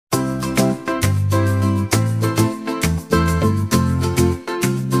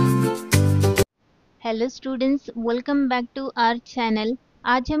Hello students, welcome back to our channel.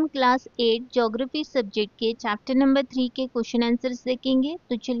 आज हम class 8 geography subject के chapter number 3 के क्वेश्चन आंसर्स देखेंगे।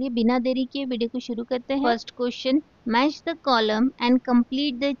 तो चलिए बिना देरी के वीडियो को शुरू करते हैं। First question, match the column and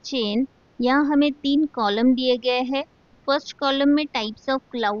complete the chain. यहाँ हमें 3 कॉलम दिए गए हैं। फर्स्ट कॉलम में टाइप्स ऑफ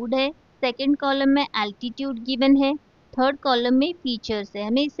क्लाउड है, सेकेंड कॉलम में एल्टीट्यूड गिवन है, थर्ड कॉलम में फीचर्स है।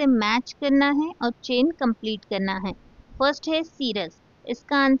 हमें इसे मैच करना है और चेन कंप्लीट करना है। फर्स्ट है सीरस,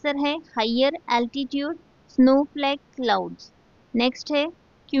 इसका आंसर है हायर एल्टीट्यूड स्नोफ्लैक क्लाउड्स। नेक्स्ट है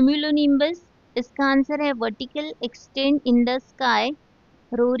क्यूमुलोनिम्बस, इसका आंसर है vertical extend in the sky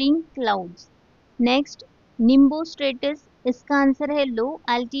roaring clouds. Next निम्बोस्ट्रेटस, इसका आंसर है लो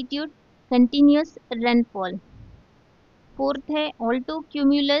एल्टीट्यूड कंटिन्यूस रेनफॉल। फोर्थ है ऑल्टो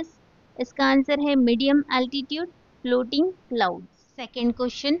क्यूमुलस, इसका आंसर है medium altitude floating clouds. Second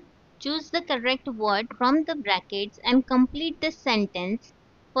question, choose the correct word from the brackets and complete the sentence.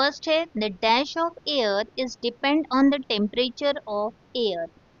 First है the dash of air is depend on the temperature of air.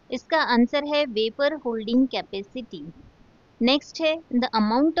 इसका answer है vapor holding capacity. Next है the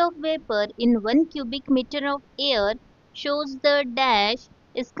amount of vapor in 1 cubic meter of air shows the dash.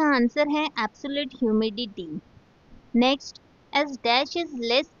 इसका answer है absolute humidity. Next, as dash is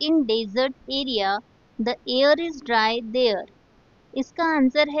less in desert area, the air is dry there. इसका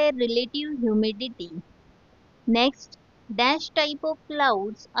answer है relative humidity. Next, dash type of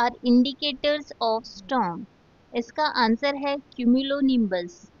clouds are indicators of storm. इसका answer है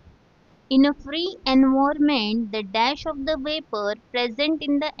cumulonimbus. In a free environment the dash of the vapour present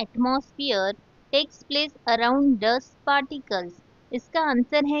in the atmosphere takes place around dust particles. इसका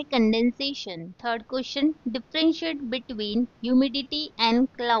answer है condensation. Third question, differentiate between humidity and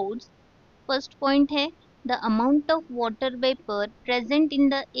clouds. First point है the amount of water vapor present in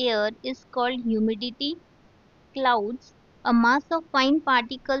the air is called humidity. Clouds, a mass of fine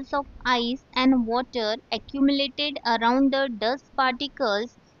particles of ice and water accumulated around the dust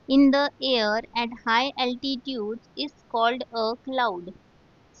particles in the air at high altitudes, is called a cloud.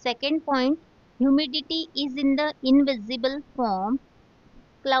 Second point, humidity is in the invisible form.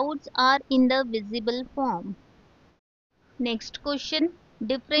 Clouds are in the visible form. Next question,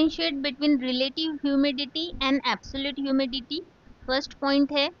 differentiate between relative humidity and absolute humidity. First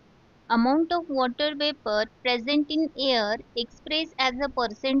point है amount of water vapor present in air expressed as a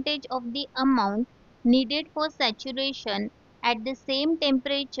percentage of the amount needed for saturation at the same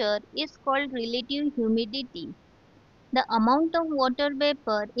temperature is called relative humidity. The amount of water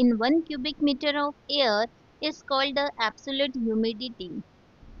vapor in 1 cubic meter of air is called the absolute humidity.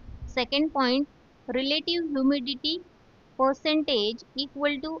 Second point, relative humidity percentage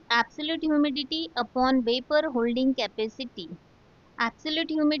equal to absolute humidity upon vapor holding capacity.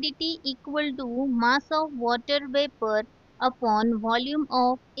 Absolute humidity equal to mass of water vapor upon volume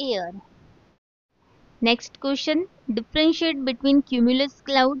of air. Next question, differentiate between cumulus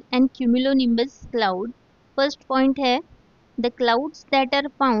cloud and cumulonimbus cloud. First point है the clouds that are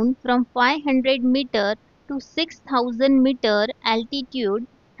found from 500 meter to 6000 meter altitude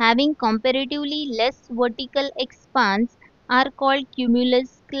having comparatively less vertical expanse are called cumulus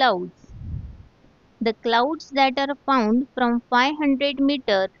clouds. The clouds that are found from 500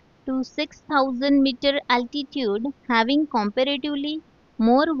 meter to 6000 meter altitude having comparatively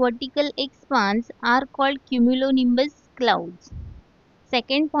more vertical expanse are called cumulonimbus clouds.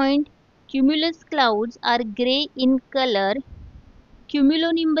 Second point, cumulus clouds are gray in color.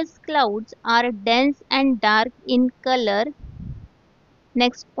 Cumulonimbus clouds are dense and dark in color.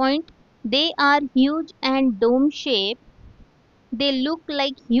 Next point, they are huge and dome shaped. They look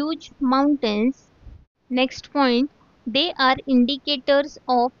like huge mountains. Next point, they are indicators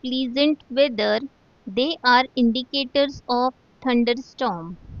of pleasant weather. They are indicators of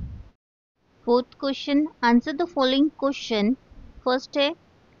thunderstorm. Fourth question, answer the following question. First है,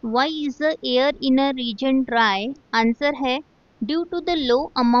 why is the air in a region dry? Answer है, due to the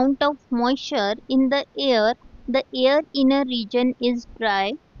low amount of moisture in the air in a region is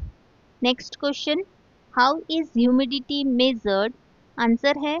dry. Next question, how is humidity measured?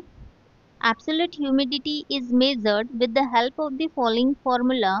 Answer है, absolute humidity is measured with the help of the following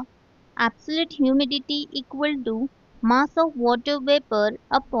formula. Absolute humidity equal to mass of water vapor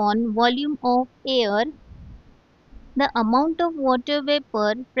upon volume of air. The amount of water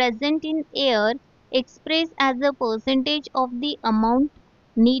vapor present in air expressed as a percentage of the amount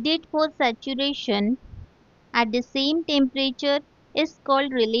needed for saturation at the same temperature is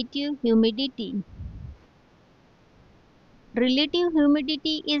called relative humidity. Relative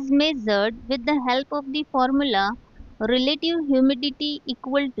humidity is measured with the help of the formula relative humidity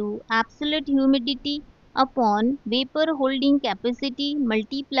equal to absolute humidity upon vapor holding capacity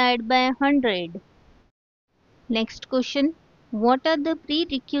multiplied by 100. Next question, what are the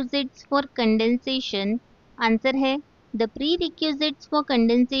प्रीरिक्विजिट्स for condensation? Answer है the प्रीरिक्विजिट्स for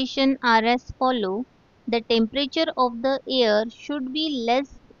condensation are as follow. The temperature of the air should be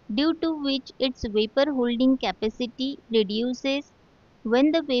less due to which its vapor holding capacity reduces.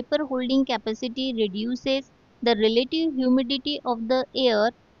 When the vapor holding capacity reduces, the relative humidity of the air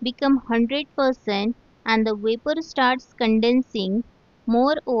become 100% and the vapor starts condensing.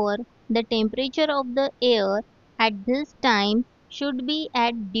 Moreover, the temperature of the air at this time should be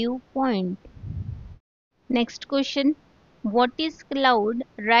at dew point. Next question, what is cloud?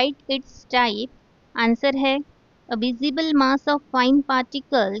 Right it's type. Answer है a visible mass of fine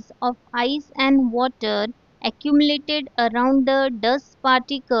particles of ice and water accumulated around the dust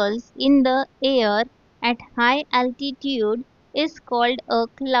particles in the air at high altitude is called a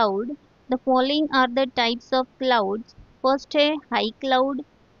cloud. The following are the types of clouds. First है high cloud,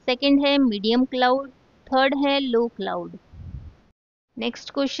 second है medium cloud, third है low cloud.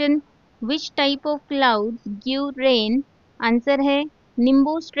 Next question, which type of clouds give rain? Answer है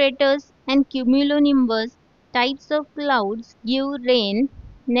निम्बोस्ट्रेटस and cumulonimbus types of clouds give rain.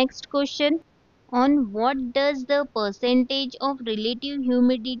 Next question, on what does the percentage of relative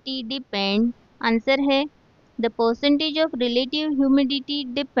humidity depend? Answer है the percentage of relative humidity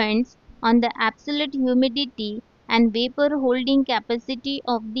depends on the absolute humidity and vapor holding capacity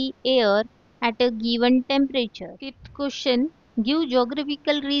of the air at a given temperature. Fifth question, give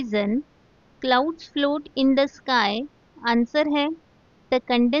geographical reason. Clouds float in the sky. Answer है the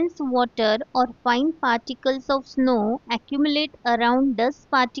condensed water or fine particles of snow accumulate around dust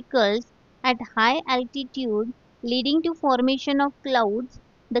particles at high altitude, leading to formation of clouds.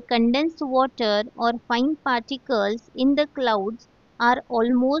 The condensed water or fine particles in the clouds are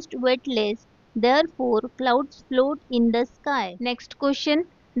almost weightless, therefore clouds float in the sky. Next question,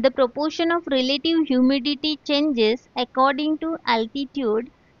 the proportion of relative humidity changes according to altitude.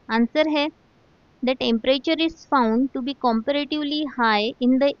 Answer है the temperature is found to be comparatively high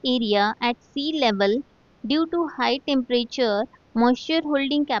in the area at sea level due to high temperature. Moisture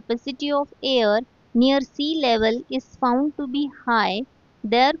holding capacity of air near sea level is found to be high.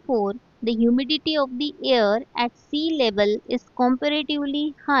 Therefore, the humidity of the air at sea level is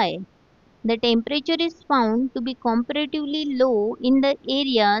comparatively high. The temperature is found to be comparatively low in the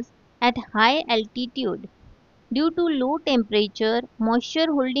areas at high altitude. Due to low temperature,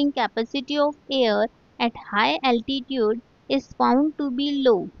 moisture holding capacity of air at high altitude is found to be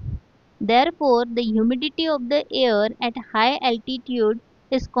low. Therefore, the humidity of the air at high altitude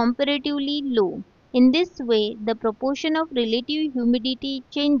is comparatively low. In this way, the proportion of relative humidity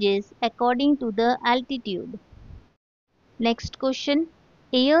changes according to the altitude. Next question,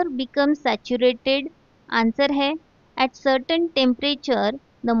 air becomes saturated. Answer है at certain temperature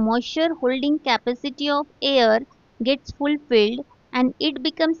the moisture holding capacity of air gets fulfilled and it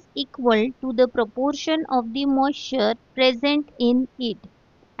becomes equal to the proportion of the moisture present in it.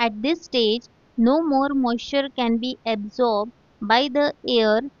 At this stage, no more moisture can be absorbed by the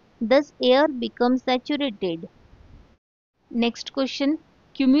air, thus air becomes saturated. Next question,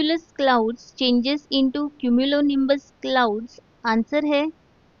 cumulus clouds changes into cumulonimbus clouds. Answer है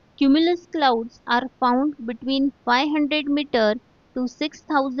cumulus clouds are found between 500 meter to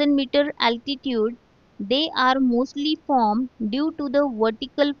 6000 meter altitude. They are mostly formed due to the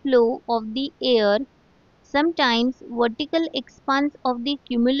vertical flow of the air. Sometimes vertical expanse of the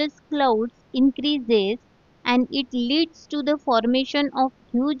cumulus clouds increases and it leads to the formation of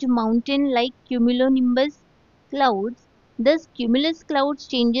huge mountain-like cumulonimbus clouds. Thus, cumulus clouds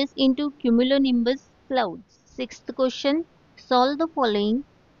changes into cumulonimbus clouds. Sixth question, solve the following.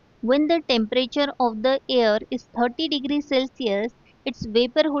 When the temperature of the air is 30 degrees Celsius, its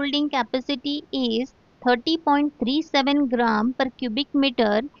vapor holding capacity is 30.37 gram per cubic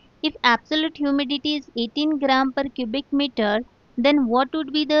meter. If absolute humidity is 18 gram per cubic meter, then what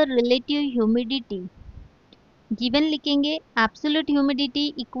would be the relative humidity? Given लिखेंगे absolute humidity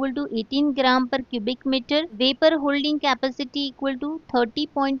equal to 18 ग्राम पर cubic metre, vapour holding capacity equal to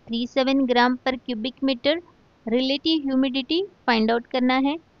 30.37 ग्राम पर cubic metre, relative humidity find out करना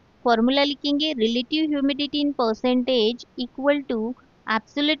है. Formula लिखेंगे relative humidity in percentage equal to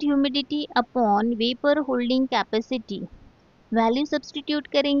absolute humidity upon vapour holding capacity. Value substitute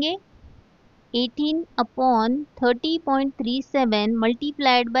करेंगे 18 upon 30.37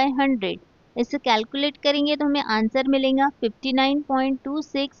 multiplied by 100. इसे calculate करेंगे तो हमें answer मिलेगा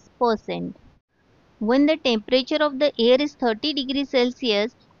 59.26%. When the temperature of the air is 30 degrees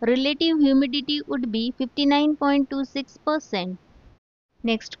Celsius, relative humidity would be 59.26%.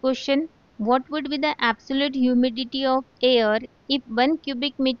 Next question, What would be the absolute humidity of air if 1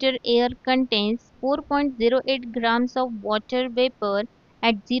 cubic meter air contains 4.08 grams of water vapor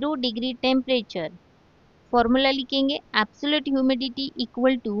at 0 degree temperature? Formula लिखेंगे absolute humidity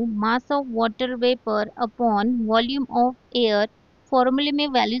equal to mass of water vapour upon volume of air. फॉर्मूले में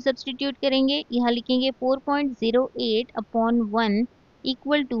value substitute करेंगे, यहाँ लिखेंगे 4.08 upon 1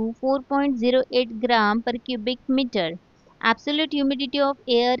 equal to 4.08 ग्राम पर cubic metre. Absolute humidity of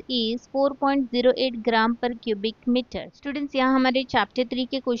air is 4.08 ग्राम पर cubic metre. Students, यहाँ हमारे चैप्टर 3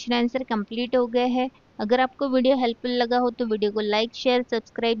 के क्वेश्चन आंसर कंप्लीट हो गए हैं। अगर आपको वीडियो हेल्पफुल लगा हो तो वीडियो को लाइक शेयर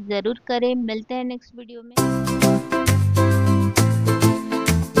सब्सक्राइब जरूर करें। मिलते हैं नेक्स्ट वीडियो में।